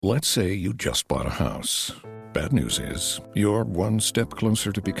Let's say you just bought a house. Bad news is, you're one step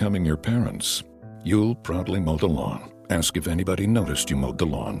closer to becoming your parents. You'll proudly mow the lawn, ask if anybody noticed you mowed the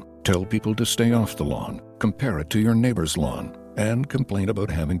lawn, tell people to stay off the lawn, compare it to your neighbor's lawn, and complain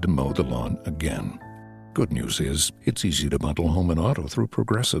about having to mow the lawn again. Good news is, it's easy to bundle home and auto through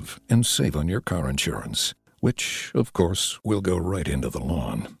Progressive and save on your car insurance, which, of course, will go right into the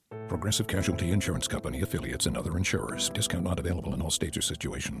lawn. Progressive Casualty Insurance Company, affiliates, and other insurers. Discount not available in all states or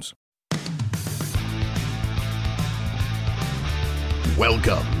situations.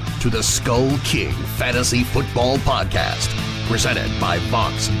 Welcome to the Skull King Fantasy Football Podcast, presented by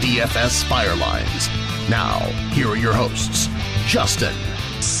Vox DFS Firelines. Now, here are your hosts, Justin.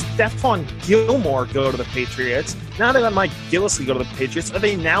 Stephon Gilmore go to the Patriots. Now they let Mike Gillislee go to the Patriots. Are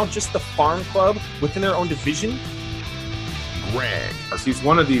they now just the farm club within their own division? Greg. He's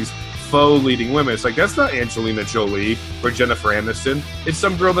one of these faux leading women. It's like, that's not Angelina Jolie or Jennifer Aniston. It's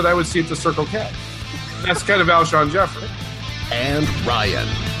some girl that I would see at the Circle K. That's kind of Alshon Jeffrey. And Ryan.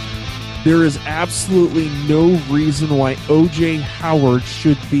 There is absolutely no reason why O.J. Howard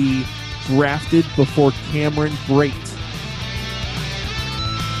should be drafted before Cameron Brate.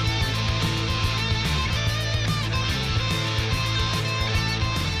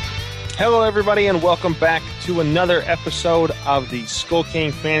 Hello, everybody, and welcome back to another episode of the Skull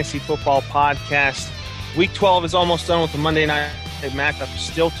King Fantasy Football Podcast. Week 12 is almost done with the Monday night matchup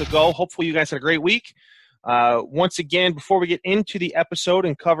still to go. Hopefully, you guys had a great week. Once again, before we get into the episode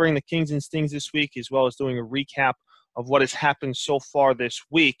and covering the Kings and Stings this week, as well as doing a recap of what has happened so far this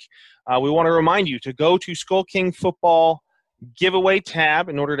week, we want to remind you to go to Skull King Football giveaway tab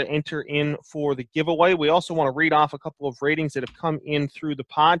in order to enter in for the giveaway. We also want to read off a couple of ratings that have come in through the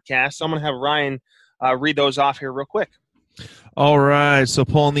podcast. So I'm going to have Ryan read those off here real quick. All right, so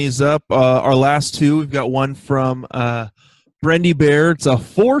pulling these up, our last two, we've got one from Brendy Bear. It's a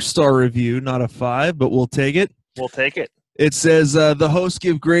 4-star review, not a 5, but we'll take it. We'll take it. It says, the hosts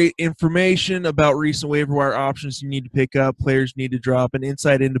give great information about recent waiver wire options you need to pick up, players need to drop, and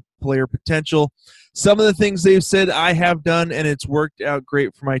insight into player potential. Some of the things they've said I have done, and it's worked out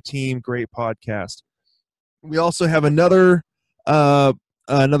great for my team. Great podcast. We also have another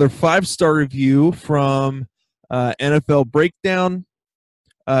 5-star review from NFL Breakdown.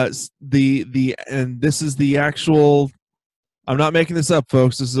 And this is the actual, I'm not making this up,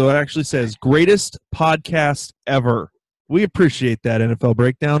 folks. This is what it actually says. Greatest podcast ever. We appreciate that. NFL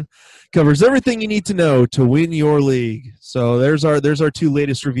Breakdown covers everything you need to know to win your league. So there's our two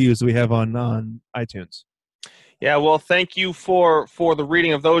latest reviews that we have on iTunes. Yeah, well, thank you for the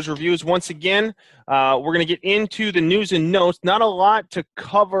reading of those reviews. Once again, we're going to get into the news and notes. Not a lot to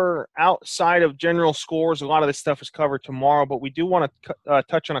cover outside of general scores. A lot of this stuff is covered tomorrow, but we do want to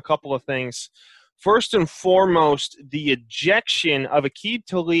touch on a couple of things. First and foremost, the ejection of Aqib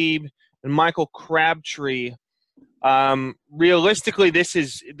Talib and Michael Crabtree. Realistically, this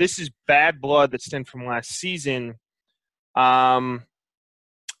is bad blood that stemmed from last season. I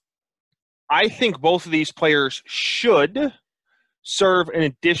think both of these players should serve an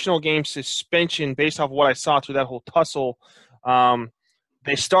additional game suspension based off of what I saw through that whole tussle.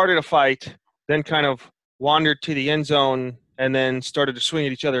 They started a fight, then kind of wandered to the end zone, and then started to swing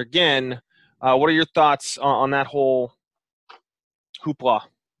at each other again. What are your thoughts on that whole hoopla?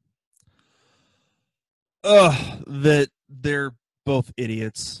 That they're both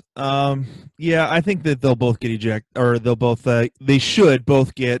idiots. Yeah, I think that they'll both get ejected, or they'll both. They should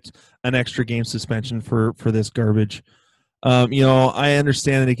both get an extra game suspension for this garbage. I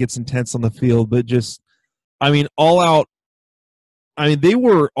understand that it gets intense on the field, but all out. They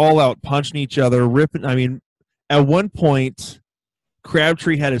were all out punching each other, ripping. At one point,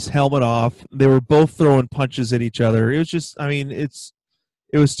 Crabtree had his helmet off. They were both throwing punches at each other. It was just, it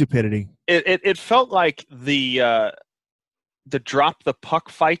was stupidity. It felt like the drop the puck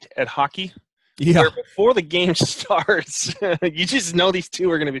fight at hockey. Yeah. Where before the game starts, you just know these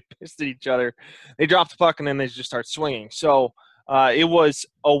two are going to be pissed at each other. They drop the puck and then they just start swinging. So it was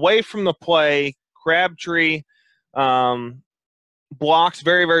away from the play. Crabtree blocks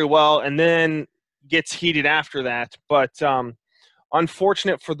very, very well and then gets heated after that. But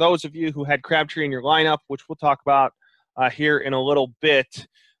unfortunate for those of you who had Crabtree in your lineup, which we'll talk about here in a little bit.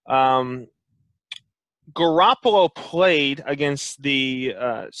 Garoppolo played against the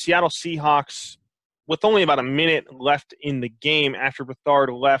Seattle Seahawks with only about a minute left in the game after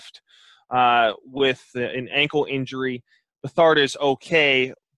Beathard left with an ankle injury. Beathard is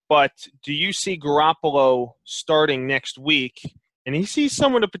okay, but do you see Garoppolo starting next week? And he sees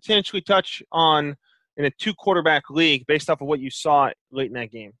someone to potentially touch on in a 2-quarterback league based off of what you saw late in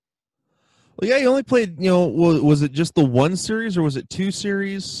that game. Well, yeah, he only played, was it just the one series or was it two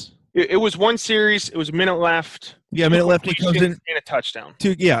series? It was one series. It was a minute left. Yeah, a minute left. He comes in and a touchdown.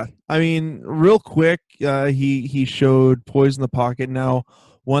 I mean, real quick, he showed poise in the pocket. Now,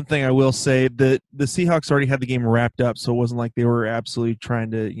 one thing I will say that the Seahawks already had the game wrapped up, so it wasn't like they were absolutely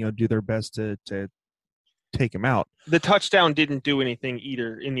trying to do their best to take him out. The touchdown didn't do anything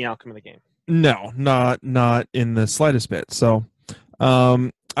either in the outcome of the game. No, not in the slightest bit. So,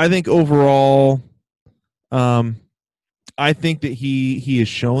 I think overall, I think that he has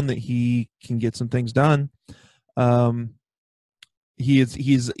shown that he can get some things done. He's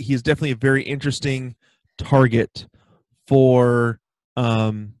definitely a very interesting target for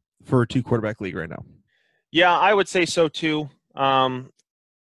a 2-quarterback league right now. Yeah, I would say so too.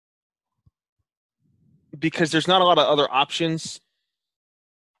 Because there's not a lot of other options.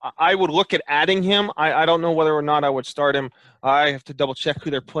 I would look at adding him. I don't know whether or not I would start him. I have to double check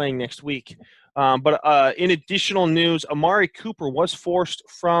who they're playing next week. But in additional news, Amari Cooper was forced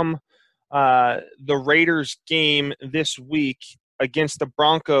from the Raiders game this week against the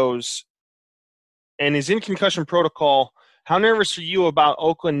Broncos and is in concussion protocol. How nervous are you about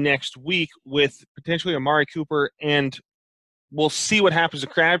Oakland next week with potentially Amari Cooper? And we'll see what happens to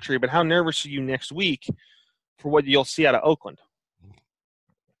Crabtree, but how nervous are you next week for what you'll see out of Oakland?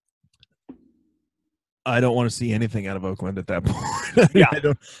 I don't want to see anything out of Oakland at that point. Yeah.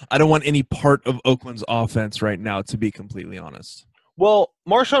 I don't want any part of Oakland's offense right now, to be completely honest. Well,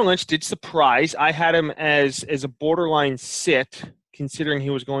 Marshawn Lynch did surprise. I had him as a borderline sit, considering he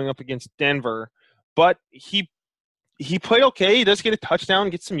was going up against Denver. But he played okay. He does get a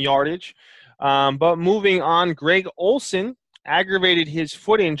touchdown, get some yardage. But moving on, Greg Olsen aggravated his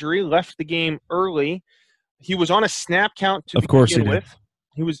foot injury, left the game early. He was on a snap count to begin with.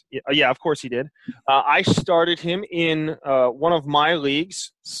 He was, of course he did. I started him in one of my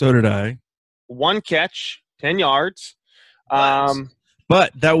leagues. So did I. 1 catch, 10 yards.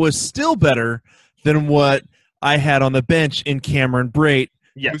 But that was still better than what I had on the bench in Cameron Brate.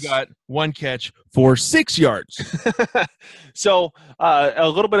 Yes. Who got 1 catch for 6 yards. So a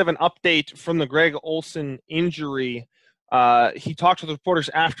little bit of an update from the Greg Olsen injury. He talked to the reporters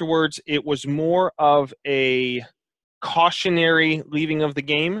afterwards. It was more of a cautionary leaving of the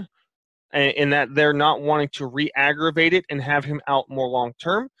game in that they're not wanting to re-aggravate it and have him out more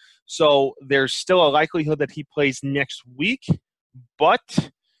long-term. So there's still a likelihood that he plays next week, but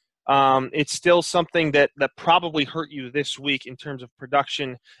it's still something that probably hurt you this week in terms of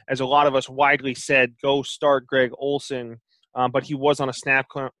production, as a lot of us widely said, go start Greg Olsen, but he was on a snap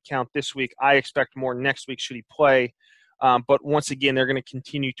count this week. I expect more next week should he play. But once again, they're going to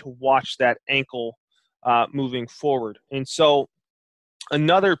continue to watch that ankle moving forward. And so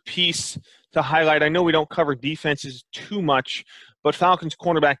another piece to highlight, I know we don't cover defenses too much, but Falcons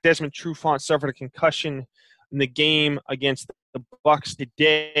cornerback Desmond Trufant suffered a concussion in the game against the Bucs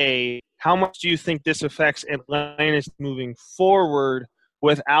today. How much do you think this affects Atlanta's moving forward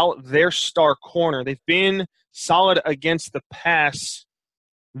without their star corner? They've been solid against the pass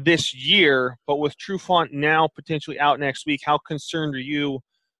this year, but with Trufant now potentially out next week, how concerned are you?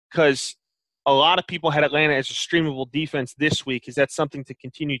 Because a lot of people had Atlanta as a streamable defense this week. Is that something to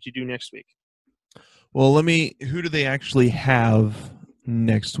continue to do next week? Well, who do they actually have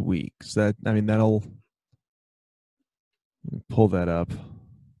next week? That'll pull that up.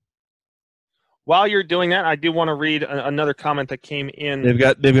 While you're doing that, I do want to read another comment that came in. They've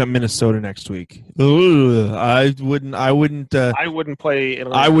got Minnesota next week. Ooh, I wouldn't play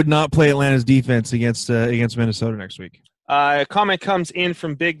Atlanta. I would not play Atlanta's defense against Minnesota next week. A comment comes in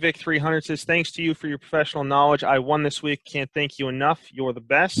from Big Vic 300, says, thanks to you for your professional knowledge. I won this week. Can't thank you enough. You're the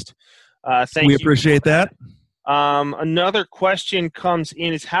best. We appreciate that. Another question comes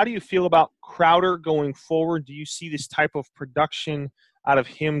in is, how do you feel about Crowder going forward? Do you see this type of production out of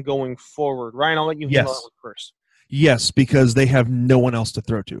him going forward? Ryan, I'll let you handle that one first. Yes, because they have no one else to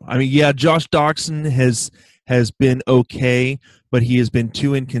throw to. I mean, yeah, Josh Doctson has been okay, but he has been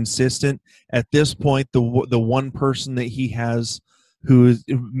too inconsistent. At this point, the one person that he has who has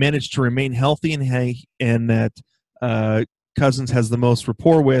managed to remain healthy and that Cousins has the most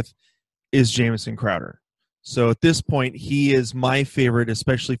rapport with is Jamison Crowder. So at this point, he is my favorite,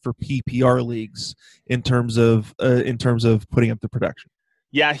 especially for PPR leagues in terms of putting up the production.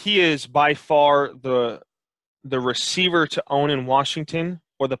 Yeah, he is by far the receiver to own in Washington,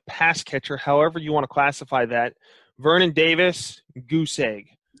 or the pass catcher, however you want to classify that. Vernon Davis, goose egg.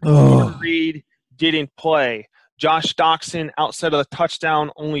 Reed didn't play. Josh Doctson, outside of the touchdown,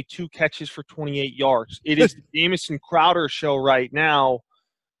 only 2 catches for 28 yards. It is the Jamison Crowder show right now.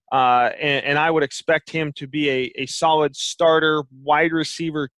 and I would expect him to be a solid starter, wide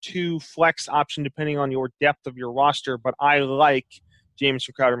receiver 2 flex option depending on your depth of your roster. But I like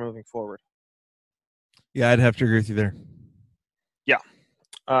Jamison Crowder moving forward. Yeah, I'd have to agree with you there. Yeah.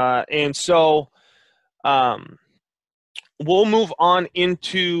 And so we'll move on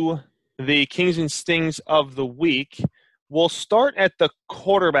into the Kings and Stings of the week. We'll start at the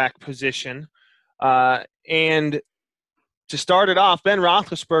quarterback position. And to start it off, Ben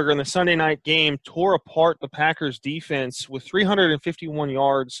Roethlisberger in the Sunday night game tore apart the Packers defense with 351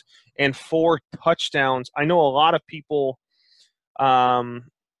 yards and 4 touchdowns. I know a lot of people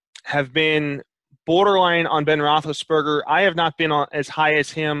have been borderline on Ben Roethlisberger. I have not been as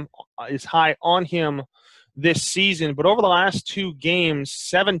high on him this season, but over the last 2 games,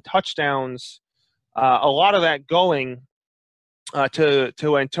 7 touchdowns, a lot of that going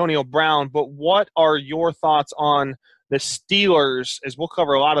to Antonio Brown. But what are your thoughts on the Steelers, as we'll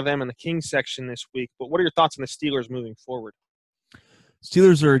cover a lot of them in the Kings section this week, but what are your thoughts on the Steelers moving forward?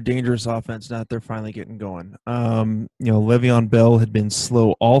 Steelers are a dangerous offense now that they're finally getting going. Le'Veon Bell had been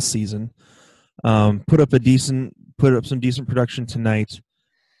slow all season. Put up some decent production tonight.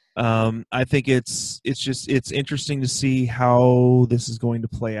 I think it's interesting to see how this is going to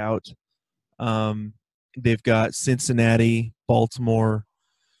play out. They've got Cincinnati, Baltimore,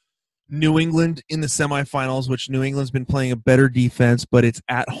 New England in the semifinals, which New England's been playing a better defense, but it's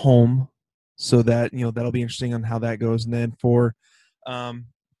at home, so that that'll be interesting on how that goes. And then for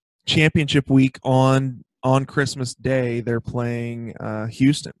championship week on Christmas Day, they're playing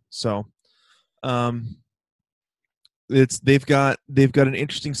Houston. So they've got an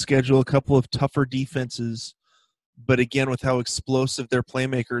interesting schedule, a couple of tougher defenses, but again, with how explosive their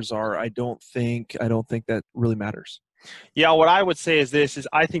playmakers are, I don't think that really matters. Yeah, what I would say is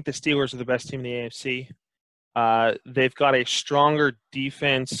I think the Steelers are the best team in the AFC. They've got a stronger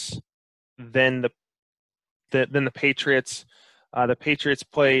defense than the Patriots. The Patriots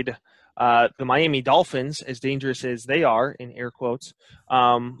played the Miami Dolphins, as dangerous as they are, in air quotes.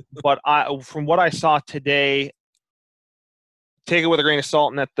 But from what I saw today, take it with a grain of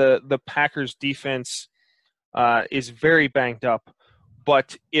salt, and that the Packers defense is very banged up.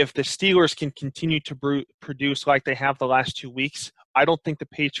 But if the Steelers can continue to produce like they have the last 2 weeks, I don't think the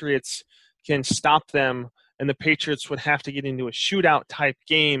Patriots can stop them, and the Patriots would have to get into a shootout type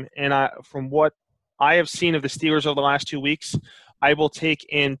game. And from what I have seen of the Steelers over the last 2 weeks, I will take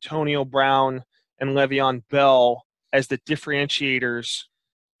Antonio Brown and Le'Veon Bell as the differentiators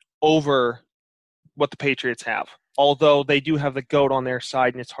over what the Patriots have. Although they do have the GOAT on their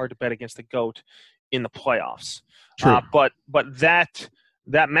side, and it's hard to bet against the GOAT in the playoffs. True. But that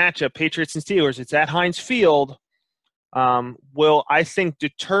matchup, Patriots and Steelers, it's at Heinz Field, will, I think,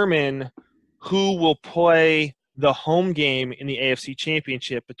 determine who will play the home game in the AFC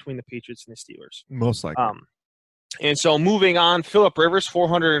Championship between the Patriots and the Steelers. Most likely. And so moving on, Phillip Rivers,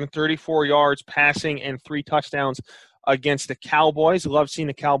 434 yards passing and 3 touchdowns against the Cowboys. Love seeing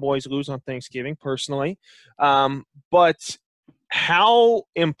the Cowboys lose on Thanksgiving, personally. But how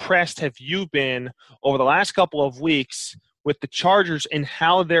impressed have you been over the last couple of weeks with the Chargers and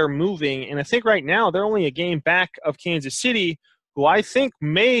how they're moving? And I think right now they're only a game back of Kansas City, who I think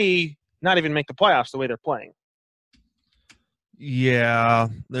may not even make the playoffs the way they're playing. Yeah,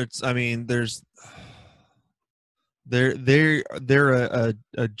 they're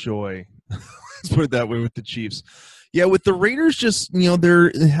a joy. Let's put it that way with the Chiefs. Yeah, with the Raiders,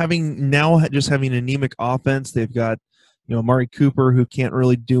 they're having an anemic offense. They've got Amari Cooper, who can't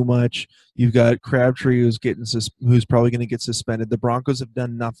really do much. You've got Crabtree, who's probably going to get suspended. The Broncos have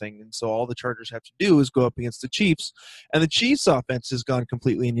done nothing, and so all the Chargers have to do is go up against the Chiefs. And the Chiefs' offense has gone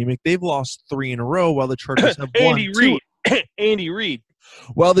completely anemic. They've lost 3 in a row, while the Chargers have won 2. Andy Reid.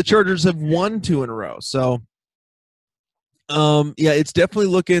 While the Chargers have won 2 in a row. So, it's definitely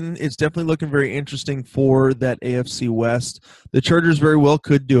looking very interesting for that AFC West. The Chargers very well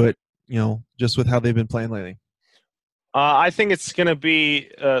could do it, just with how they've been playing lately. I think it's going to be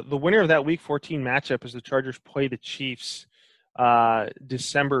the winner of that Week 14 matchup as the Chargers play the Chiefs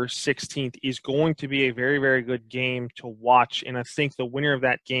December 16th is going to be a very, very good game to watch. And I think the winner of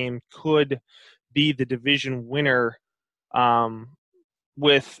that game could be the division winner. And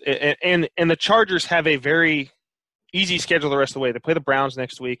the Chargers have a very easy schedule the rest of the way. They play the Browns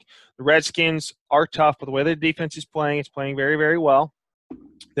next week. The Redskins are tough, but the way the defense is playing, it's playing very, very well.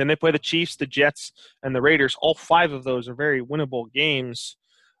 Then they play the Chiefs, the Jets, and the Raiders. All 5 of those are very winnable games.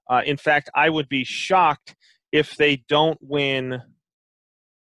 In fact, I would be shocked if they don't win.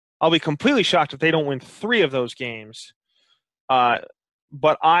 I'll be completely shocked if they don't win 3 of those games.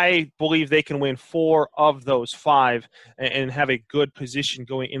 but I believe they can win 4 of those 5 and have a good position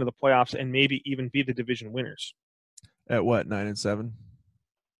going into the playoffs and maybe even be the division winners. At what, 9-7?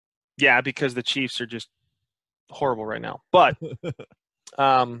 Yeah, because the Chiefs are just horrible right now. But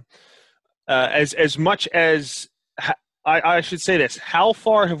as much as I should say this, how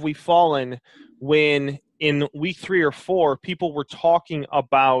far have we fallen when in week 3 or 4 people were talking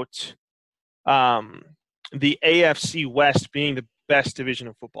about the AFC West being the best division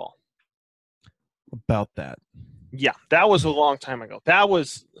of football? About that. Yeah, that was a long time ago. That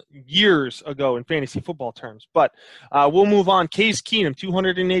was years ago in fantasy football terms. But we'll move on. Case Keenum,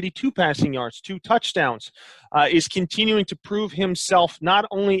 282 passing yards, 2 touchdowns, is continuing to prove himself not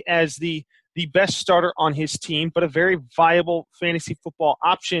only as the best starter on his team, but a very viable fantasy football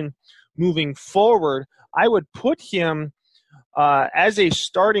option moving forward. I would put him as a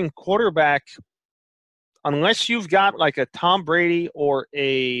starting quarterback unless you've got like a Tom Brady or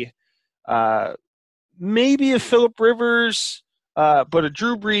a maybe a Phillip Rivers, but a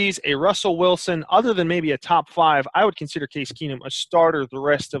Drew Brees, a Russell Wilson, other than maybe a top 5, I would consider Case Keenum a starter the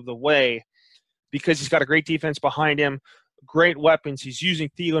rest of the way because he's got a great defense behind him, great weapons. He's using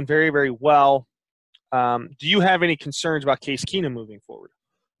Thielen very, very well. Do you have any concerns about Case Keenum moving forward?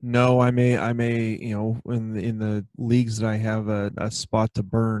 No, I may, in the leagues that I have a spot to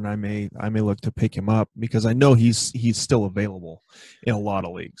burn, I may look to pick him up because I know he's still available in a lot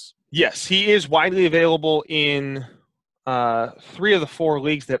of leagues. Yes, he is widely available in 3 of the 4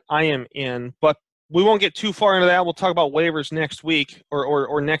 leagues that I am in, but we won't get too far into that. We'll talk about waivers next week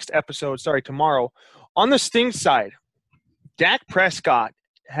or next episode, tomorrow. On the Sting side, Dak Prescott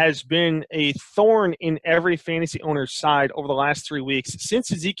has been a thorn in every fantasy owner's side over the last 3 weeks.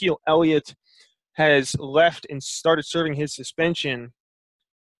 Since Ezekiel Elliott has left and started serving his suspension,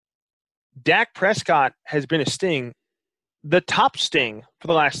 Dak Prescott has been a sting, the top sting for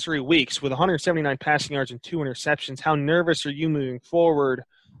the last 3 weeks with 179 passing yards and 2 interceptions. How nervous are you moving forward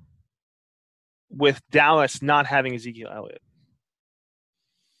with Dallas not having Ezekiel Elliott?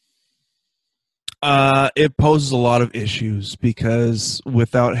 It poses a lot of issues because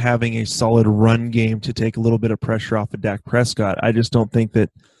without having a solid run game to take a little bit of pressure off of Dak Prescott, I just don't think that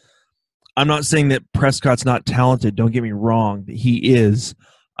 – I'm not saying that Prescott's not talented. Don't get me wrong. He is.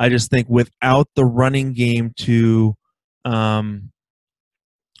 I just think without the running game to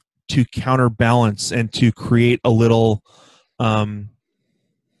counterbalance and to create a little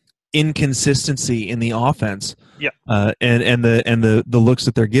inconsistency in the offense, and the looks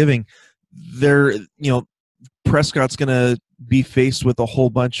that they're giving – Prescott's going to be faced with a whole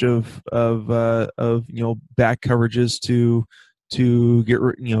bunch of back coverages to get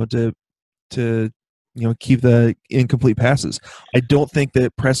to keep the incomplete passes. I don't think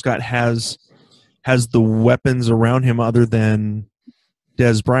that Prescott has the weapons around him other than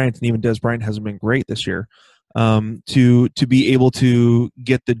Dez Bryant, and even Dez Bryant hasn't been great this year, to be able to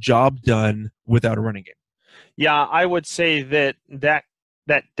get the job done without a running game. Yeah, I would say that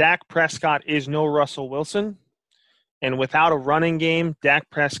Dak Prescott is no Russell Wilson, and without a running game, Dak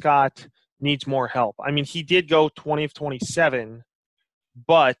Prescott needs more help. I mean, he did go 20 of 27,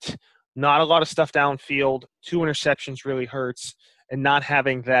 but not a lot of stuff downfield. 2 interceptions really hurts, and not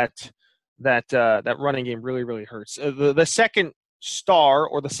having that running game really, really hurts. The second star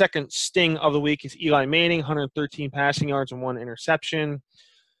or the second sting of the week is Eli Manning, 113 passing yards and 1 interception.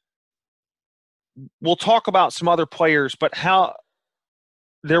 We'll talk about some other players, but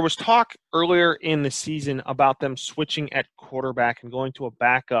there was talk earlier in the season about them switching at quarterback and going to a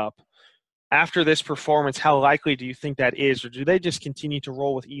backup. After this performance, how likely do you think that is? Or do they just continue to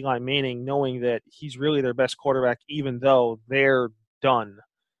roll with Eli Manning knowing that he's really their best quarterback even though they're done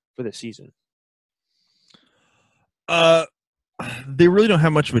for the season? They really don't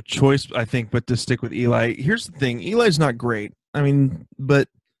have much of a choice, I think, but to stick with Eli. Here's the thing. Eli's not great. I mean, but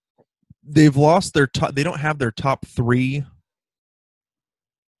they've lost their top – they don't have their top 3 –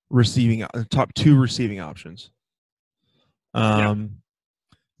 top 2 receiving options.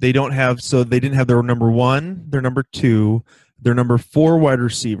 They don't have, so they didn't have their number 1, their number 2, their number 4 wide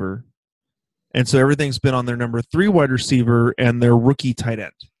receiver, and so everything's been on their number 3 wide receiver and their rookie tight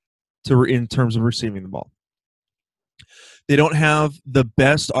end in terms of receiving the ball. They don't have the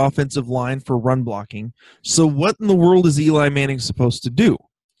best offensive line for run blocking. So what in the world is Eli Manning supposed to do?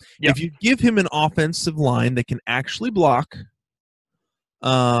 If you give him an offensive line that can actually block,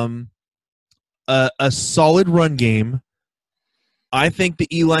 a solid run game, I think the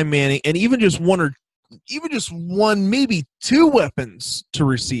Eli Manning, and even just one, maybe 2 weapons to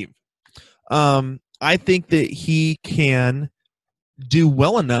receive, I think that he can do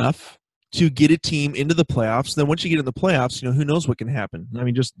well enough to get a team into the playoffs. Then once you get in the playoffs, who knows what can happen. I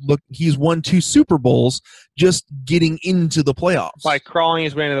mean, just look, he's won 2 Super Bowls just getting into the playoffs. By crawling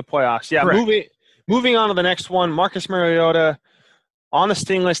his way into the playoffs. Yeah, moving on to the next one, Marcus Mariota on the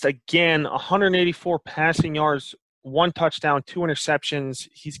sting list again, 184 passing yards, 1 touchdown, 2 interceptions.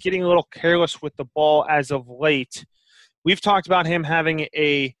 He's getting a little careless with the ball as of late. We've talked about him having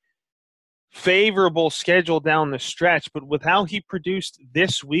a favorable schedule down the stretch, but with how he produced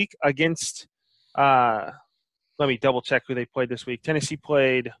this week against let me double check who they played this week. Tennessee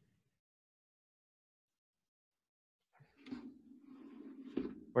played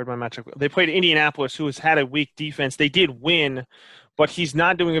where'd my matchup go? They played Indianapolis, who has had a weak defense. They did win, but he's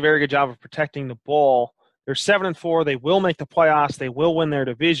not doing a very good job of protecting the ball. They're 7-4. They will make the playoffs. They will win their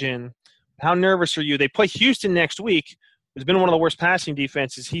division. How nervous are you? They play Houston next week. It's been one of the worst passing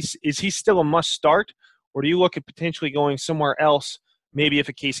defenses. Is he still a must start, or do you look at potentially going somewhere else, maybe if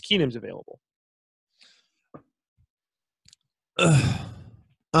a Case Keenum's available?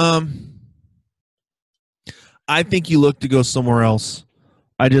 I think you look to go somewhere else.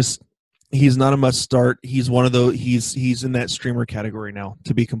 He's not a must start. He's one of those. He's in that streamer category now.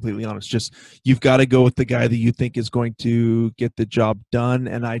 To be completely honest, just you've got to go with the guy that you think is going to get the job done,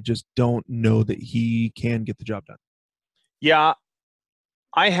 and I just don't know that he can get the job done. Yeah,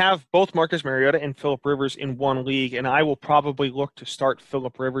 I have both Marcus Mariota and Phillip Rivers in one league, and I will probably look to start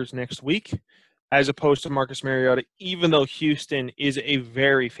Phillip Rivers next week as opposed to Marcus Mariota, even though Houston is a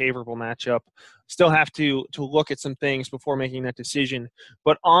very favorable matchup. Still have to look at some things before making that decision.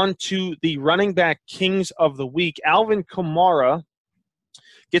 But on to the running back kings of the week. Alvin Kamara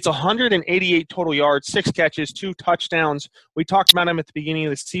gets 188 total yards, 6 catches, 2 touchdowns. We talked about him at the beginning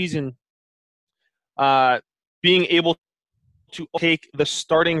of the season being able to take the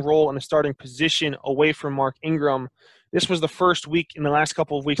starting role and the starting position away from Mark Ingram. This was the first week in the last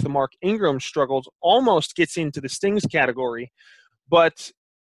couple of weeks that Mark Ingram struggled, almost gets into the stings category. But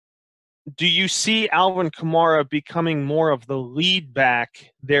do you see Alvin Kamara becoming more of the lead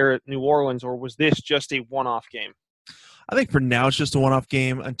back there at New Orleans, or was this just a one-off game? I think for now it's just a one-off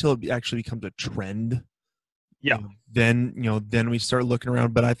game until it actually becomes a trend. Yeah. Then we start looking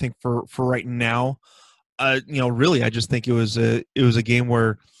around. But I think for right now, really, I just think it was a game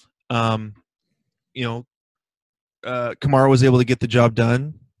where, Kamara was able to get the job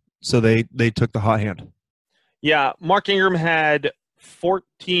done, so they took the hot hand. Yeah, Mark Ingram had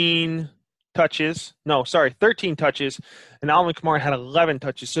 13 touches, and Alvin Kamara had 11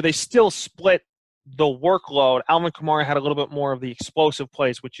 touches. So they still split the workload. Alvin Kamara had a little bit more of the explosive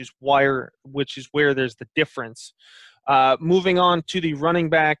plays, which is where there's the difference. Moving on to the running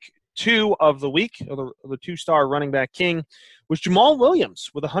back 2 of the week, or the 2-star running back king, was Jamal Williams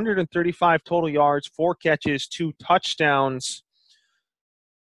with 135 total yards, 4 catches, 2 touchdowns.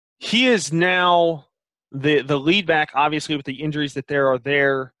 He is now the lead back, obviously, with the injuries that there are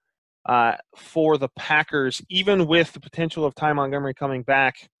there for the Packers. Even with the potential of Ty Montgomery coming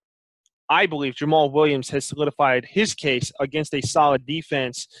back, I believe Jamal Williams has solidified his case against a solid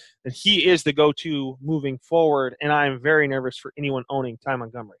defense that he is the go-to moving forward, and I am very nervous for anyone owning Ty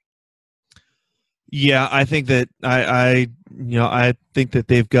Montgomery. Yeah, I think that I think that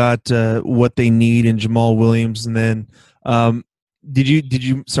they've got what they need in Jamal Williams. And then did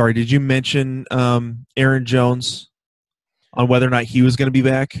you mention Aaron Jones on whether or not he was going to be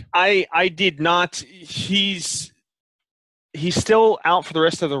back? I did not. He's still out for the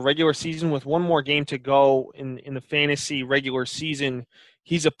rest of the regular season with one more game to go in the fantasy regular season.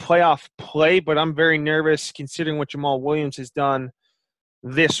 He's a playoff play, but I'm very nervous considering what Jamal Williams has done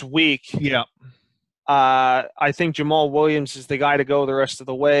this week. Yeah. I think Jamal Williams is the guy to go the rest of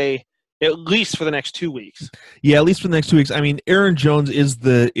the way, at least for the next 2 weeks. Yeah, at least for the next 2 weeks. I mean, Aaron Jones is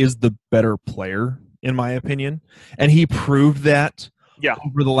the better player, in my opinion, and he proved that. Yeah.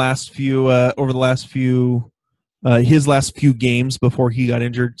 Over the last few his last few games before he got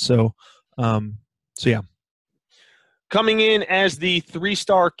injured. So yeah. Coming in as the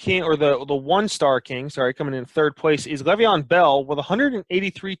 3-star king, or the 1-star king, coming in third place, is Le'Veon Bell with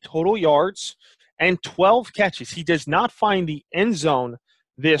 183 total yards and 12 catches. He does not find the end zone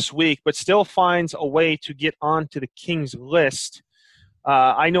this week, but still finds a way to get onto the Kings list.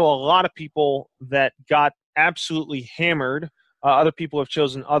 I know a lot of people that got absolutely hammered. Other people have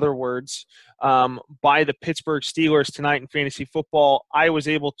chosen other words by the Pittsburgh Steelers tonight in fantasy football. I was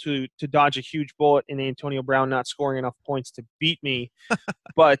able to dodge a huge bullet in Antonio Brown not scoring enough points to beat me.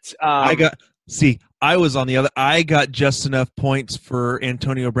 But I See, I was on the other. I got just enough points for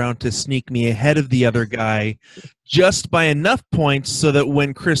Antonio Brown to sneak me ahead of the other guy, just by enough points so that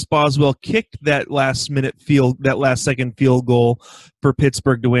when Chris Boswell kicked that last second field goal for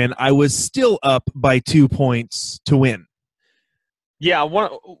Pittsburgh to win, I was still up by 2 points to win. Yeah,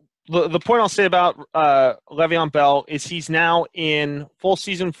 the point I'll say about Le'Veon Bell is he's now in full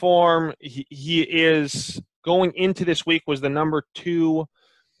season form. He is going into this week was the number 2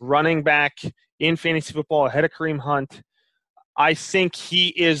 running back in fantasy football ahead of Kareem Hunt. I think he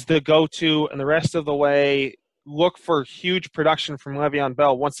is the go-to, and the rest of the way, look for huge production from Le'Veon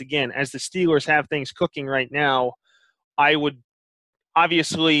Bell. Once again, as the Steelers have things cooking right now, I would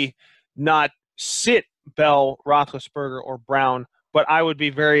obviously not sit Bell, Roethlisberger, or Brown, but I would be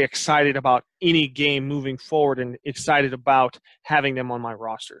very excited about any game moving forward and excited about having them on my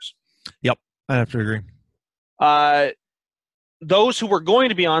rosters. Yep, I have to agree. Those who were going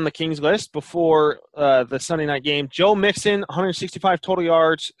to be on the Kings list before the Sunday night game, Joe Mixon, 165 total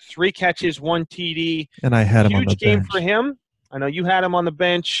yards, 3 catches, 1 TD. And I had him on the bench. Huge game for him. I know you had him on the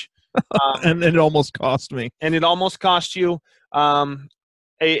bench. And it almost cost me. And it almost cost you.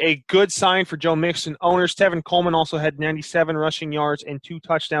 A good sign for Joe Mixon owners. Tevin Coleman also had 97 rushing yards and 2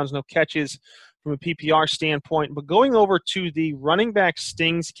 touchdowns, no catches from a PPR standpoint. But going over to the running back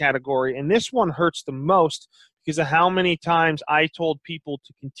stings category, and this one hurts the most because of how many times I told people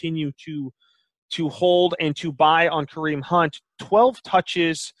to continue to hold and to buy on Kareem Hunt. 12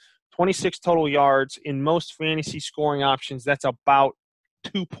 touches, 26 total yards in most fantasy scoring options. That's about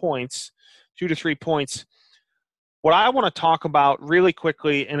 2 points, 2 to 3 points. What I want to talk about really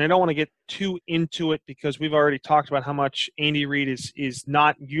quickly, and I don't want to get too into it because we've already talked about how much Andy Reid is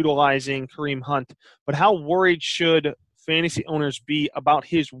not utilizing Kareem Hunt, but how worried should fantasy owners be about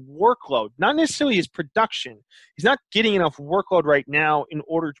his workload, not necessarily his production. He's not getting enough workload right now in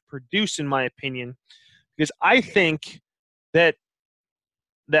order to produce, in my opinion, because I think that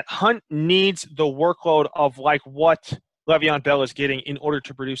Hunt needs the workload of like what Le'Veon Bell is getting in order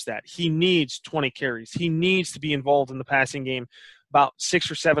to produce that. He needs 20 carries. He needs to be involved in the passing game, about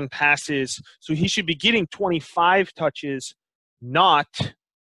 6 or 7 passes. So he should be getting 25 touches, not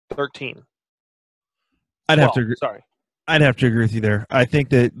 13. I'd have to agree with you there. I think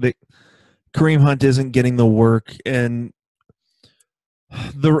that Kareem Hunt isn't getting the work, and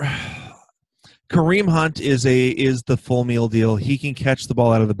Kareem Hunt is the full meal deal. He can catch the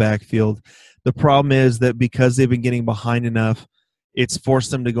ball out of the backfield. The problem is that because they've been getting behind enough, it's forced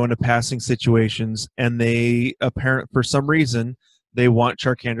them to go into passing situations, and for some reason they want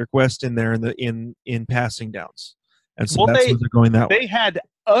Charcandrick West in there in passing downs, and so that's why they're going that way. They had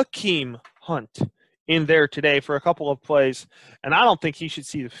Akeem Hunt in there today for a couple of plays, and I don't think he should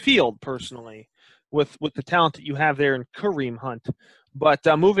see the field personally with the talent that you have there in Kareem Hunt. But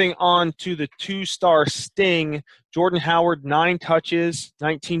moving on to the 2-star sting, Jordan Howard, 9 touches,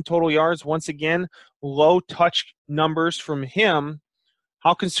 19 total yards. Once again, low touch numbers from him.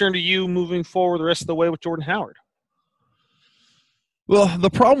 How concerned are you moving forward the rest of the way with Jordan Howard? Well, the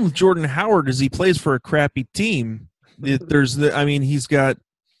problem with Jordan Howard is he plays for a crappy team. He's got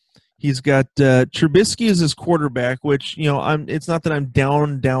Trubisky as his quarterback, which, it's not that I'm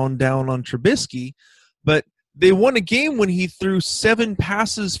down on Trubisky, but they won a game when he threw 7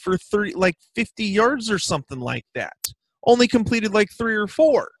 passes for 50 yards or something like that. Only completed 3 or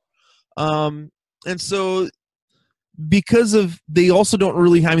 4. And so because of they also don't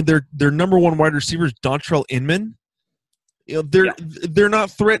really their number 1 wide receiver is Dontrell Inman. They're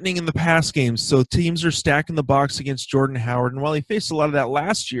not threatening in the pass game, so teams are stacking the box against Jordan Howard. And while he faced a lot of that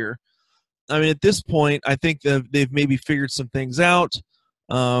last year, at this point, I think they've maybe figured some things out.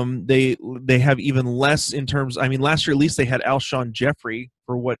 They have even less in terms. Last year at least they had Alshon Jeffrey,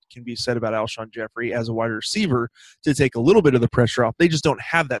 for what can be said about Alshon Jeffrey as a wide receiver, to take a little bit of the pressure off. They just don't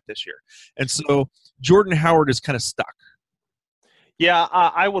have that this year, and so Jordan Howard is kind of stuck. Yeah,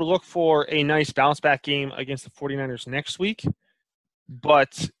 I would look for a nice bounce back game against the 49ers next week,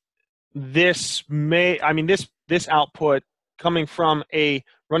 but this output coming from a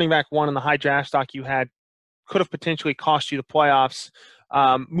running back 1 in the high draft stock you had could have potentially cost you the playoffs.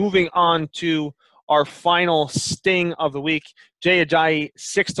 Moving on to our final sting of the week, Jay Ajayi,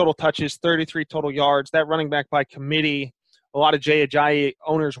 6 total touches, 33 total yards. That running back by committee. A lot of Jay Ajayi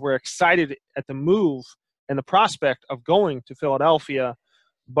owners were excited at the move and the prospect of going to Philadelphia,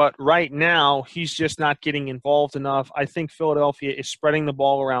 but right now he's just not getting involved enough. I think Philadelphia is spreading the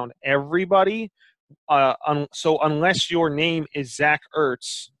ball around everybody. So unless your name is Zach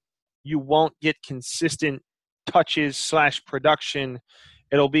Ertz, you won't get consistent touches / production.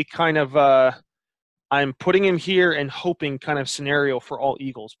 It'll be kind of I'm putting him here and hoping kind of scenario for all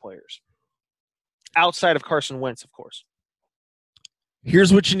Eagles players. outside of Carson Wentz, of course.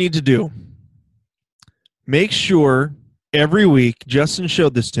 Here's what you need to do. Make sure every week, Justin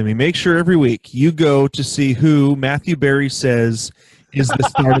showed this to me, make sure every week you go to see who Matthew Berry says is the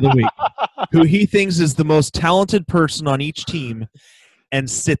start of the week, who he thinks is the most talented person on each team, and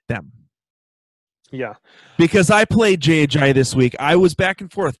sit them. Yeah. Because I played Jay Ajayi this week. I was back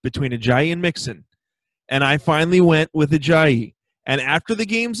and forth between Ajayi and Mixon, and I finally went with Ajayi. And after the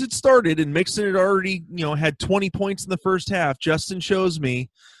games had started and Mixon had already, had 20 points in the first half, Justin shows me,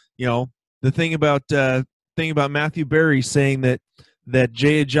 the thing about Matthew Berry saying that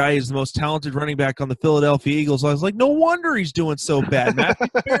Jay Ajayi is the most talented running back on the Philadelphia Eagles. I was like, no wonder he's doing so bad. Matthew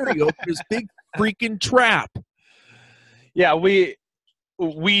Berry opened his big freaking trap. Yeah, we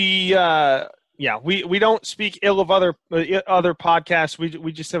don't speak ill of other podcasts.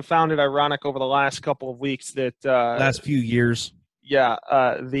 We just have found it ironic over the last couple of weeks that last few years. Yeah,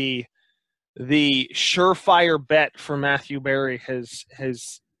 the surefire bet for Matthew Berry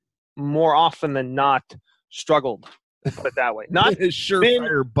has more often than not struggled. Put it that way. Not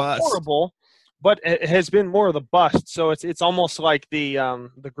surefire bust. Horrible, but it has been more of the bust. So it's almost like the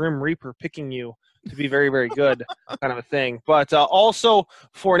Grim Reaper picking you to be very, very good kind of a thing. But also,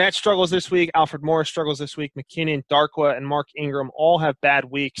 Fournette struggles this week. Alfred Morris struggles this week. McKinnon, Darkwa, and Mark Ingram all have bad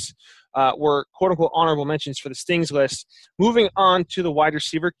weeks. Were quote-unquote honorable mentions for the Stings list. Moving on to the wide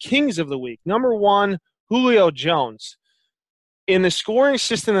receiver kings of the week. Number 1, Julio Jones. In the scoring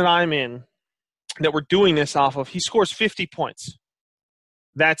system that I'm in, that we're doing this off of, he scores 50 points.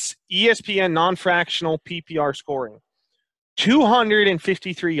 That's ESPN non-fractional PPR scoring.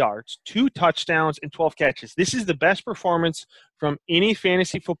 253 yards, 2 touchdowns, and 12 catches. This is the best performance from any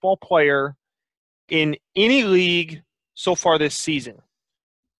fantasy football player in any league so far this season.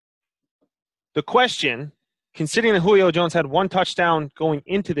 The question, considering that Julio Jones had 1 touchdown going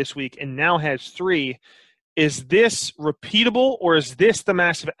into this week and now has 3, is this repeatable, or is this the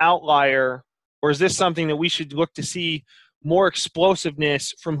massive outlier, or is this something that we should look to see more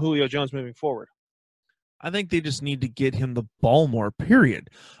explosiveness from Julio Jones moving forward? I think they just need to get him the ball more, period.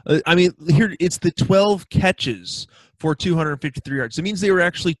 Here it's the 12 catches for 253 yards. It means they were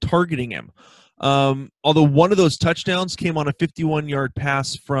actually targeting him. Although one of those touchdowns came on a 51-yard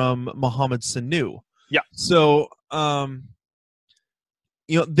pass from Mohamed Sanu. Yeah. So,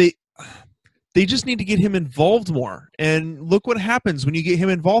 they just need to get him involved more. And look what happens when you get him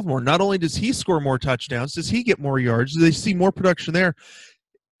involved more. Not only does he score more touchdowns, does he get more yards? Do they see more production there?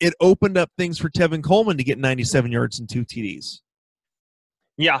 It opened up things for Tevin Coleman to get 97 yards and 2 TDs.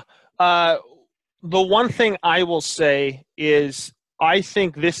 Yeah. The one thing I will say is I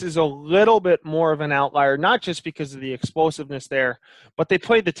think this is a little bit more of an outlier, not just because of the explosiveness there, but they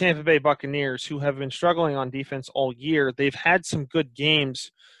played the Tampa Bay Buccaneers, who have been struggling on defense all year. They've had some good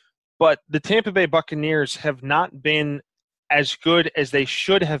games, but the Tampa Bay Buccaneers have not been as good as they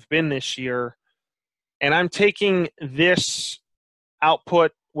should have been this year. And I'm taking this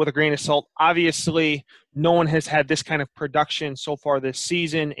output with a grain of salt. Obviously, no one has had this kind of production so far this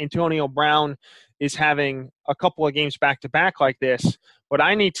season. Antonio Brown is having a couple of games back-to-back like this, but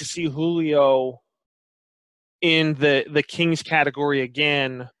I need to see Julio in the Kings category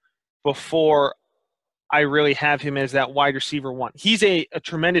again before I really have him as that wide receiver 1. He's a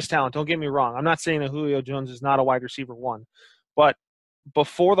tremendous talent, don't get me wrong. I'm not saying that Julio Jones is not a wide receiver 1, but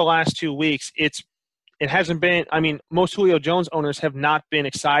before the last 2 weeks, it hasn't been – most Julio Jones owners have not been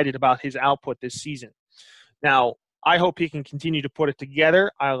excited about his output this season. Now, I hope he can continue to put it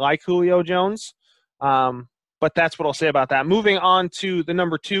together. I like Julio Jones, but that's what I'll say about that. Moving on to the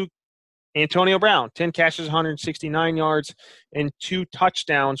number 2, Antonio Brown. 10 catches, 169 yards, and 2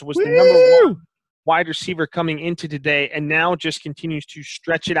 touchdowns. Was the number 1 wide receiver coming into today, and now just continues to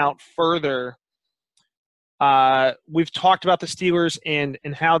stretch it out further. We've talked about the Steelers and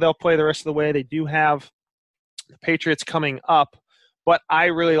how they'll play the rest of the way. They do have the Patriots coming up, but I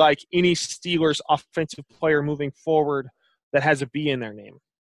really like any Steelers offensive player moving forward that has a B in their name.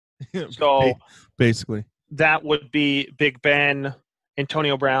 So basically, that would be Big Ben,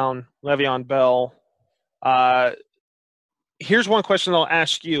 Antonio Brown, Le'Veon Bell. Here's one question I'll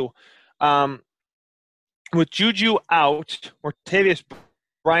ask you. With Juju out, Martavis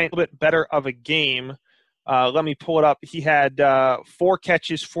Bryant a little bit better of a game. Let me pull it up. He had 4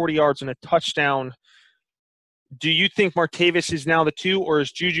 catches, 40 yards, and a touchdown. Do you think Martavis is now the 2, or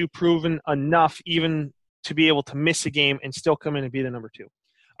is Juju proven enough even to be able to miss a game and still come in and be the number 2?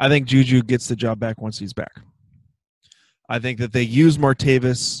 I think Juju gets the job back once he's back. I think that they use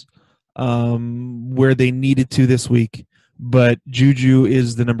Martavis where they needed to this week, but Juju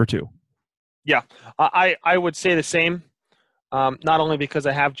is the number 2. Yeah, I would say the same. not only because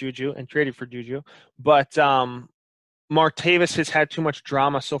I have Juju and traded for Juju, but Martavis has had too much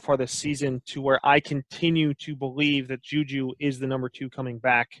drama so far this season to where I continue to believe that Juju is the number 2 coming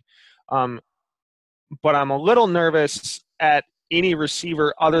back. But I'm a little nervous at any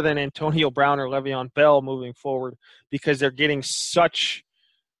receiver other than Antonio Brown or Le'Veon Bell moving forward because they're getting such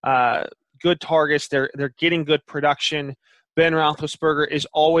good targets. They're getting good production. Ben Roethlisberger is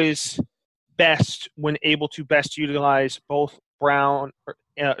always best when able to best utilize both Brown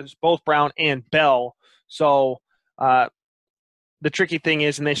and Bell. So the tricky thing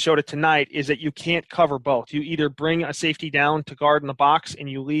is, and they showed it tonight, is that you can't cover both. You either bring a safety down to guard in the box and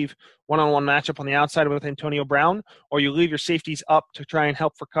you leave one-on-one matchup on the outside with Antonio Brown, or you leave your safeties up to try and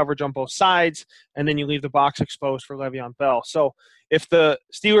help for coverage on both sides, and then you leave the box exposed for Le'Veon Bell. So if the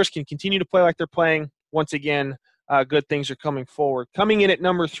Steelers can continue to play like they're playing, once again, good things are coming forward. Coming in at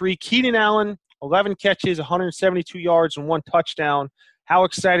number 3, Keenan Allen, 11 catches, 172 yards, and 1 touchdown. How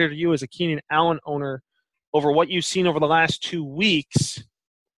excited are you as a Keenan Allen owner over what you've seen over the last 2 weeks,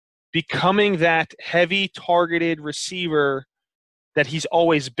 becoming that heavy targeted receiver that he's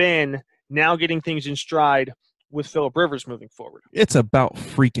always been, now getting things in stride with Phillip Rivers moving forward? It's about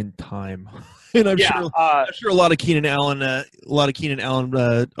freaking time. And I'm sure a lot of Keenan Allen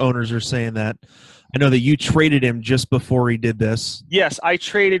owners are saying that. I know that you traded him just before he did this. Yes, I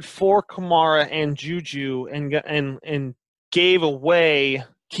traded for Kamara and Juju and gave away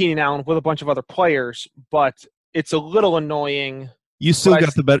Keenan Allen with a bunch of other players, but it's a little annoying. You still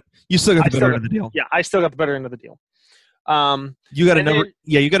got the better end of the deal. Yeah, I still got the better end of the deal. You got a number.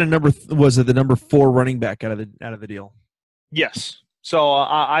 You got a number. Was it the number 4 running back out of the deal? Yes. So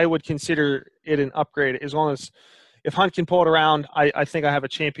I would consider it an upgrade as long as if Hunt can pull it around. I think I have a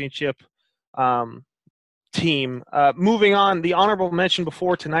championship team. Moving on, the honorable mention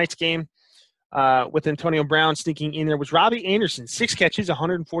before tonight's game with Antonio Brown sneaking in there was Robbie Anderson, 6 catches,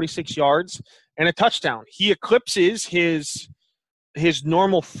 146 yards, and a touchdown. He eclipses his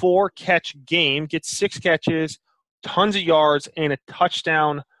normal 4-catch game, gets 6 catches, tons of yards, and a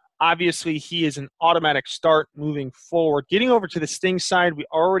touchdown. Obviously, he is an automatic start moving forward. Getting over to the Sting side, we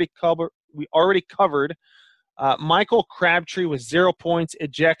already covered. Michael Crabtree with 0 points,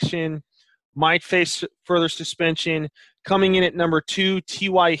 ejection, might face further suspension. Coming in at number 2,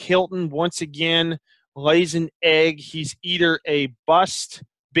 T.Y. Hilton, once again, lays an egg. He's either a bust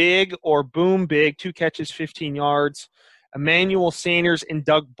big or boom big, 2 catches, 15 yards. Emmanuel Sanders and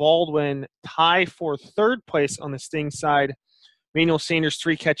Doug Baldwin tie for 3rd place on the Sting side. Emmanuel Sanders,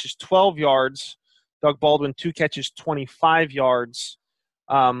 3 catches, 12 yards. Doug Baldwin, 2 catches, 25 yards.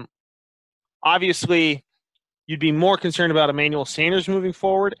 Obviously, you'd be more concerned about Emmanuel Sanders moving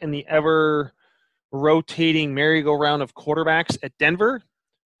forward and the ever-rotating merry-go-round of quarterbacks at Denver.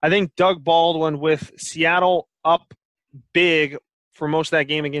 I think Doug Baldwin, with Seattle up big for most of that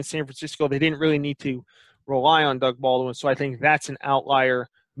game against San Francisco, they didn't really need to rely on Doug Baldwin, so I think that's an outlier.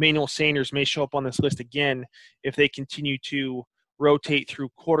 Emmanuel Sanders may show up on this list again if they continue to rotate through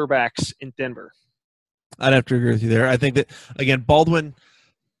quarterbacks in Denver. I'd have to agree with you there. I think that, again, Baldwin,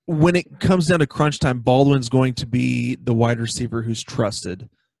 when it comes down to crunch time, Baldwin's going to be the wide receiver who's trusted.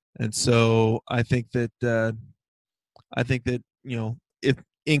 And so I think that if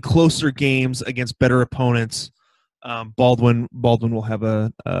in closer games against better opponents, Baldwin will have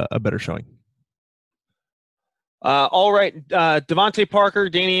a better showing. All right, Devontae Parker,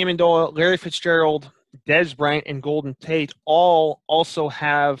 Danny Amendola, Larry Fitzgerald, Dez Bryant, and Golden Tate all also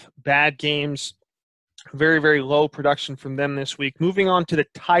have bad games. Very, very low production from them this week. Moving on to the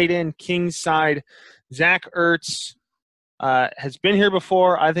tight end Kings side, Zach Ertz has been here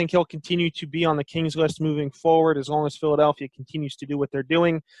before. I think he'll continue to be on the Kings list moving forward as long as Philadelphia continues to do what they're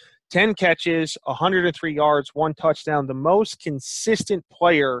doing. 10 catches, 103 yards, 1 touchdown. The most consistent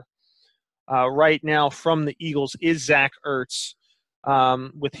player right now from the Eagles is Zach Ertz.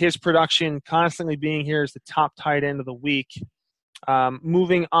 With his production constantly being here as the top tight end of the week.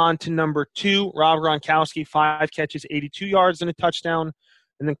 Moving on to number 2, Rob Gronkowski, 5 catches, 82 yards, and a touchdown.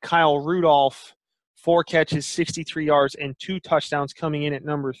 And then Kyle Rudolph, 4 catches, 63 yards, and 2 touchdowns coming in at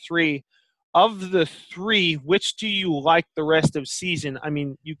number 3. Of the 3, which do you like the rest of season? I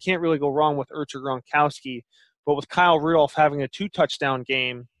mean, you can't really go wrong with Ertz or Gronkowski, but with Kyle Rudolph having a 2-touchdown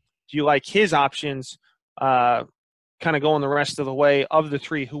game, do you like his options kind of going the rest of the way? Of the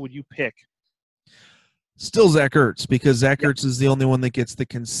 3, who would you pick? Still Zach Ertz, because Zach Ertz is the only one that gets the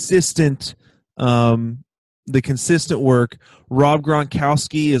consistent work. Rob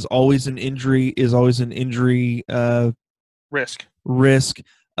Gronkowski is always an injury risk.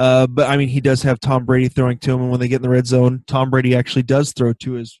 But I mean, he does have Tom Brady throwing to him, and when they get in the red zone, Tom Brady actually does throw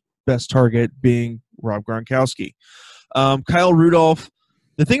to his best target, being Rob Gronkowski. Kyle Rudolph.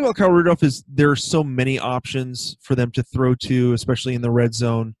 The thing about Kyle Rudolph is there are so many options for them to throw to, especially in the red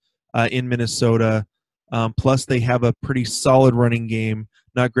zone in Minnesota. Plus, they have a pretty solid running game.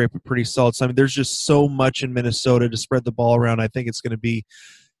 Not great, but pretty solid. So, I mean, there's just so much in Minnesota to spread the ball around. I think it's going to be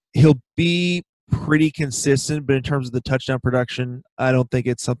 – he'll be pretty consistent, but in terms of the touchdown production, I don't think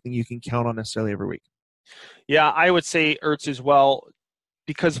it's something you can count on necessarily every week. Yeah, I would say Ertz as well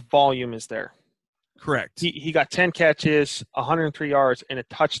because volume is there. Correct. He got 10 catches, 103 yards, and a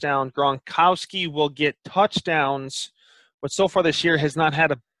touchdown. Gronkowski will get touchdowns, but so far this year has not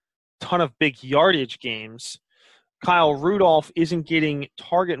had a ton of big yardage games. Kyle Rudolph isn't getting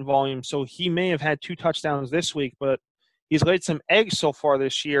target volume, so he may have had 2 touchdowns this week, but he's laid some eggs so far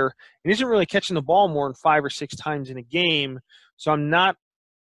this year and isn't really catching the ball more than 5 or 6 times in a game. So I'm not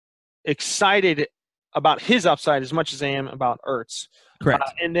excited about his upside as much as I am about Ertz. Correct.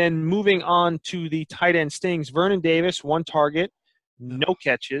 And then moving on to the tight end stings, Vernon Davis, 1 target, no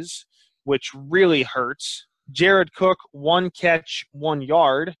catches, which really hurts. Jared Cook, 1 catch, 1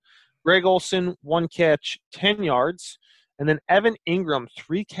 yard. Greg Olsen, 1 catch, 10 yards. And then Evan Ingram,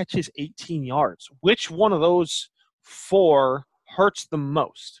 3 catches, 18 yards. Which one of those 4 hurts the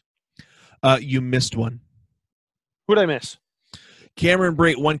most? You missed one. Who did I miss? Cameron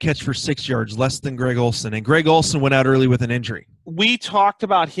Brate, 1 catch for 6 yards, less than Greg Olsen. And Greg Olsen went out early with an injury. We talked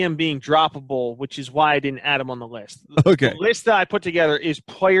about him being droppable, which is why I didn't add him on the list. Okay. The list that I put together is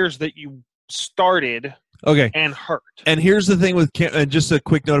players that you started and hurt. And here's the thing with just a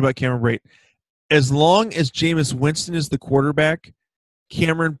quick note about Cameron Brate. As long as Jameis Winston is the quarterback,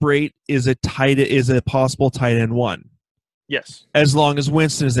 Cameron Brate is a possible tight end 1. Yes. As long as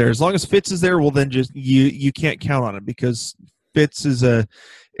Winston is there. As long as Fitz is there, well then just you can't count on him because Fitz is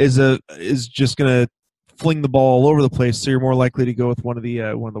just going to fling the ball all over the place, so you're more likely to go with one of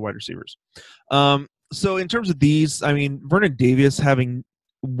the wide receivers. So in terms of these, I mean, Vernon Davis having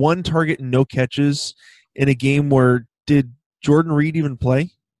 1 target and no catches in a game where did Jordan Reed even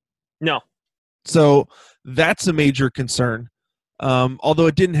play? No. So that's a major concern. Although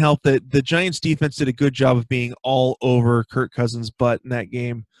it didn't help that the Giants defense did a good job of being all over Kirk Cousins' butt in that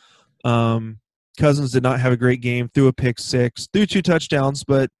game. Cousins did not have a great game, threw a pick 6, threw 2 touchdowns,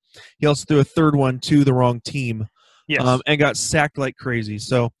 but he also threw a third one to the wrong team. Yes. And got sacked like crazy.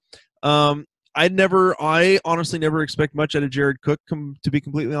 So I honestly never expect much out of Jared Cook, to be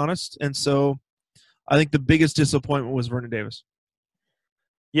completely honest. And so I think the biggest disappointment was Vernon Davis.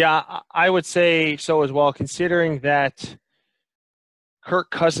 Yeah, I would say so as well, considering that Kirk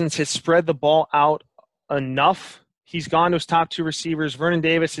Cousins has spread the ball out enough. He's gone to his top 2 receivers. Vernon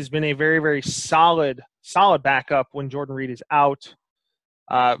Davis has been a very, very solid backup when Jordan Reed is out.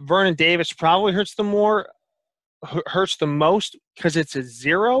 Vernon Davis probably hurts the most because it's a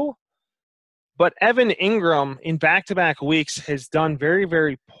 0. But Evan Ingram in back-to-back weeks has done very,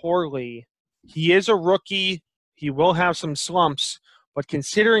 very poorly. He is a rookie. He will have some slumps. But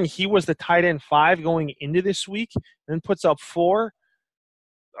considering he was the tight end 5 going into this week and then puts up 4,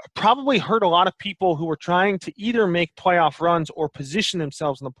 probably hurt a lot of people who were trying to either make playoff runs or position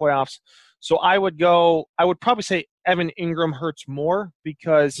themselves in the playoffs. So I would probably say Evan Ingram hurts more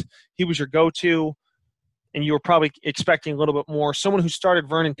because he was your go-to and you were probably expecting a little bit more. Someone who started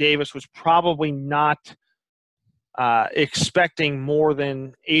Vernon Davis was probably not expecting more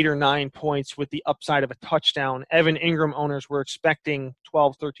than 8 or 9 points with the upside of a touchdown. Evan Ingram owners were expecting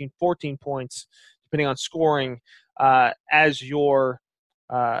 12, 13, 14 points, depending on scoring, as your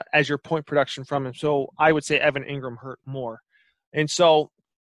point production from him. So I would say Evan Ingram hurt more. And so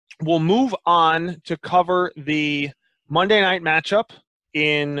we'll move on to cover the Monday night matchup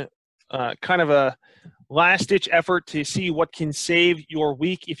in kind of a last-ditch effort to see what can save your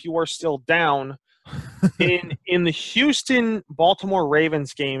week if you are still down. In the Houston-Baltimore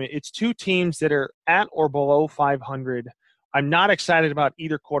Ravens game, it's 2 teams that are at or below 500. I'm not excited about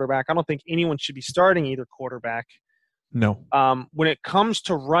either quarterback. I don't think anyone should be starting either quarterback. No. When it comes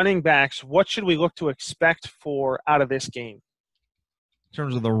to running backs, what should we look to expect out of this game? In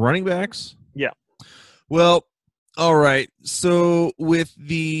terms of the running backs? Yeah. Well, all right. So with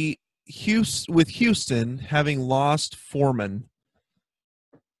Houston having lost Foreman,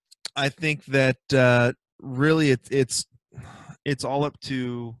 I think that really it's all up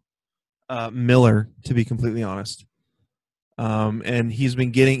to Miller, to be completely honest. And he has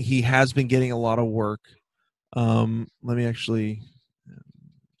been getting a lot of work. Let me actually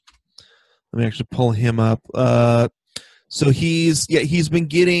pull him up. So he's been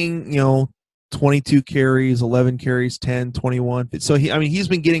getting 22 carries, 11 carries, 10, 21. So he's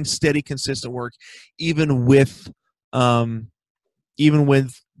been getting steady, consistent work, even with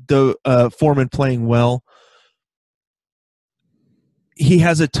the Foreman playing well. he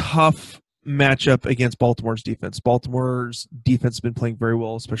has a tough matchup against Baltimore's defense. Baltimore's defense has been playing very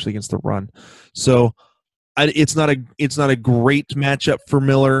well, especially against the run. So it's not a great matchup for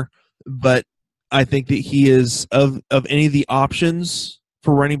Miller, but I think that he is of any of the options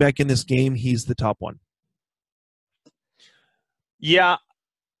for running back in this game, he's the top one. Yeah,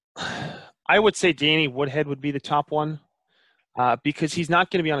 I would say Danny Woodhead would be the top one because he's not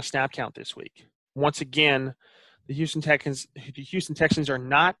going to be on a snap count this week. Once again, the Houston Texans are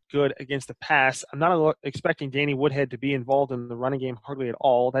not good against the pass. I'm not expecting Danny Woodhead to be involved in the running game hardly at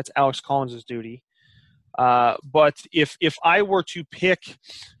all. That's Alex Collins' duty. But if I were to pick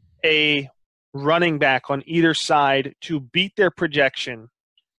a running back on either side to beat their projection,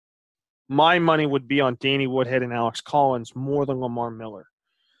 my money would be on Danny Woodhead and Alex Collins more than Lamar Miller,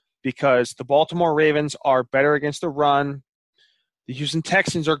 because the Baltimore Ravens are better against the run. The Houston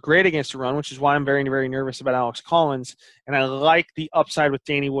Texans are great against the run, which is why I'm very, very nervous about Alex Collins. And I like the upside with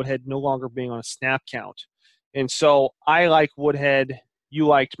Danny Woodhead no longer being on a snap count. And so I like Woodhead. You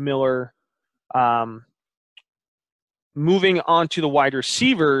liked Miller. Moving on to the wide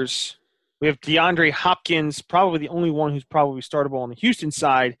receivers, we have DeAndre Hopkins, probably the only one who's probably startable on the Houston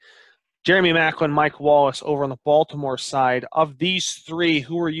side. Jeremy Maclin, Mike Wallace over on the Baltimore side. Of these three,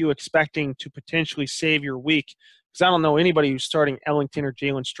 who are you expecting to potentially save your week? Because I don't know anybody who's starting Ellington or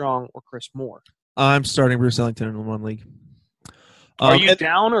Jalen Strong or Chris Moore. I'm starting Bruce Ellington in one league. Are you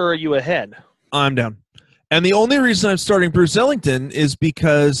down or are you ahead? I'm down. And the only reason I'm starting Bruce Ellington is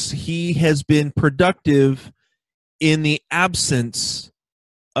because he has been productive in the absence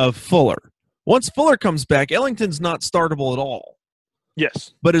of Fuller. Once Fuller comes back, Ellington's not startable at all.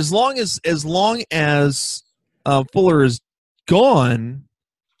 Yes. But as long as Fuller is gone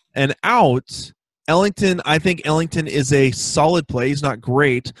and out, I think Ellington is a solid play. He's not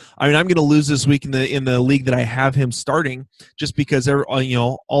great. I mean, I'm going to lose this week in the league that I have him starting, just because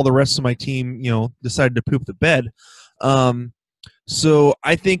all the rest of my team decided to poop the bed. So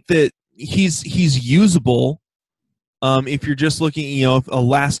I think that he's usable. If you're just looking, if a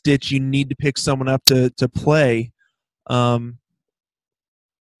last ditch, you need to pick someone up to play. So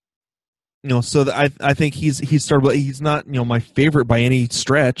that I think he's startable. He's not my favorite by any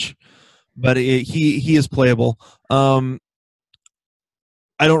stretch, but he is playable. I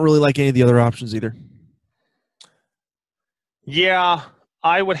don't really like any of the other options either. Yeah,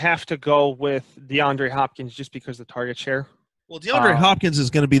 I would have to go with DeAndre Hopkins just because of the target share. Well, DeAndre Hopkins is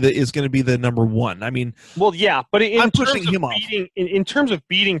going to be the number one. I mean, well, yeah, but I'm pushing him off. In terms of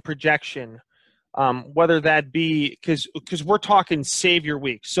beating projection, whether that be because we're talking save your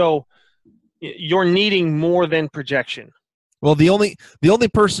week, so you're needing more than projection. Well, the only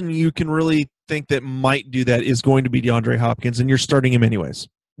person you can really think that might do that is going to be DeAndre Hopkins, and you're starting him anyways.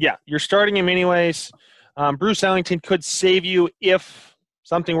 Yeah, you're starting him anyways. Bruce Ellington could save you if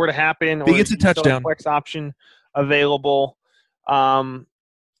something were to happen, or he gets a touchdown. Flex option available.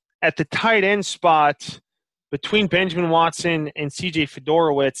 At the tight end spot, between Benjamin Watson and C.J.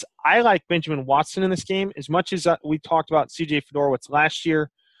 Fedorowicz, I like Benjamin Watson in this game as much as we talked about C.J. Fedorowicz last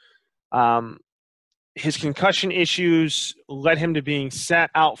year. His concussion issues led him to being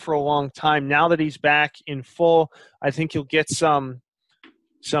sat out for a long time. Now that he's back in full, I think he'll get some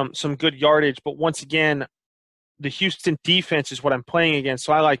good yardage. But once again, the Houston defense is what I'm playing against,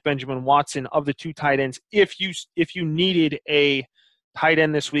 so I like Benjamin Watson of the two tight ends. If you needed a tight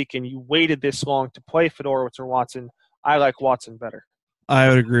end this week and you waited this long to play Fedorowicz or Watson, I like Watson better. I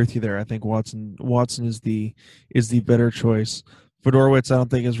would agree with you there. I think Watson is the better choice. Fedorowicz, I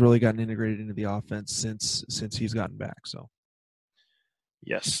don't think, has really gotten integrated into the offense since he's gotten back. So,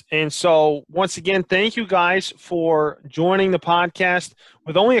 yes. And so, once again, thank you guys for joining the podcast.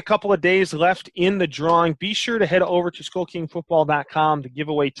 With only a couple of days left in the drawing, be sure to head over to SkullKingFootball.com, the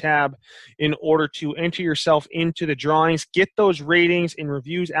giveaway tab, in order to enter yourself into the drawings. Get those ratings and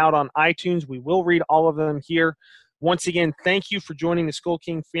reviews out on iTunes. We will read all of them here. Once again, thank you for joining the Skull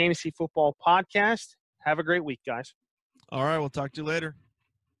King Fantasy Football Podcast. Have a great week, guys. All right, we'll talk to you later.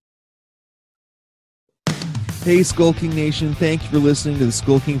 Hey, Skull King Nation. Thank you for listening to the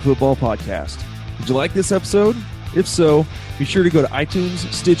Skull King Football Podcast. Did you like this episode? If so, be sure to go to iTunes,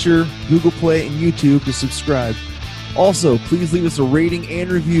 Stitcher, Google Play, and YouTube to subscribe. Also, please leave us a rating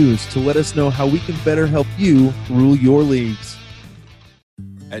and reviews to let us know how we can better help you rule your leagues.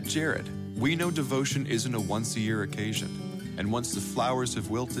 At Jared, we know devotion isn't a once-a-year occasion. And once the flowers have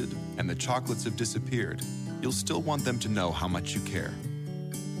wilted and the chocolates have disappeared, you'll still want them to know how much you care.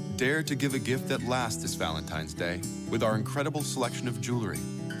 Dare to give a gift that lasts this Valentine's Day with our incredible selection of jewelry.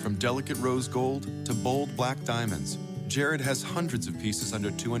 From delicate rose gold to bold black diamonds, Jared has hundreds of pieces under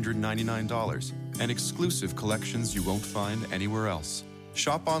 $299 and exclusive collections you won't find anywhere else.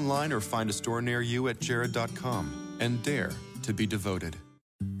 Shop online or find a store near you at Jared.com and dare to be devoted.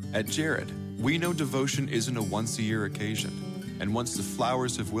 At Jared, we know devotion isn't a once-a-year occasion, and once the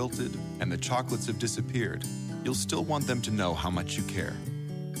flowers have wilted and the chocolates have disappeared, you'll still want them to know how much you care.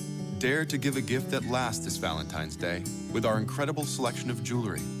 Dare to give a gift that lasts this Valentine's Day with our incredible selection of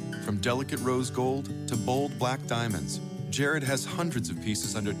jewelry. From delicate rose gold to bold black diamonds, Jared has hundreds of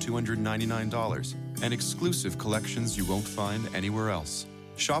pieces under $299 and exclusive collections you won't find anywhere else.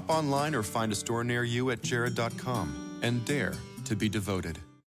 Shop online or find a store near you at Jared.com and dare to be devoted.